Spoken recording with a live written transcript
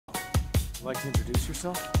Would you like to introduce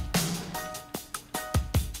yourself?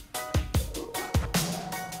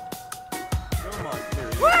 Come on,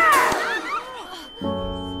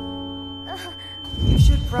 You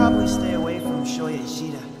should probably stay away from Shoya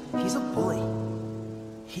Ishida. He's a bully.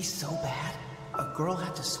 He's so bad, a girl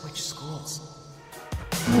had to switch schools.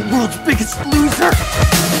 The world's biggest loser!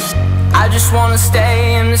 I just wanna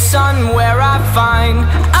stay in the sun where I find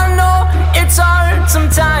I know it's hard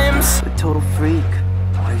sometimes. A total freak.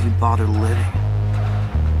 Why did you bother living?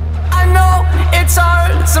 I know it's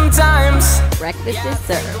hard sometimes. Breakfast is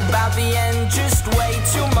served. About the end, just way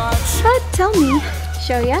too much. But tell me,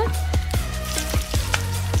 Shoya,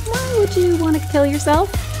 why would you want to kill yourself?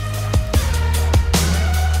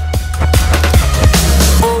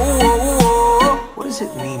 What does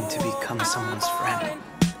it mean to become someone's friend?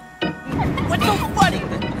 What's so funny?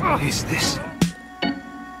 What is this?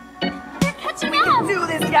 You're catching up! Do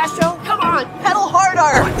this, Yasho! Come on, pedal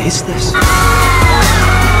harder! What is this? Is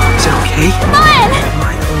it okay? Fun! Am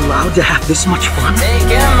I allowed to have this much fun?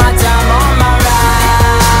 Taking my time on my ride.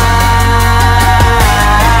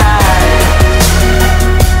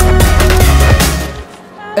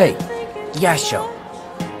 Hey, Yasho.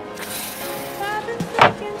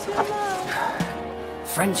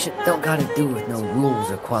 Friendship don't gotta do with no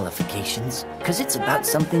rules or qualifications, cause it's about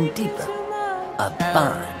something deeper. A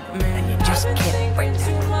bond, and you just can't break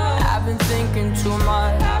that. I've been thinking too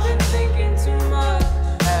much.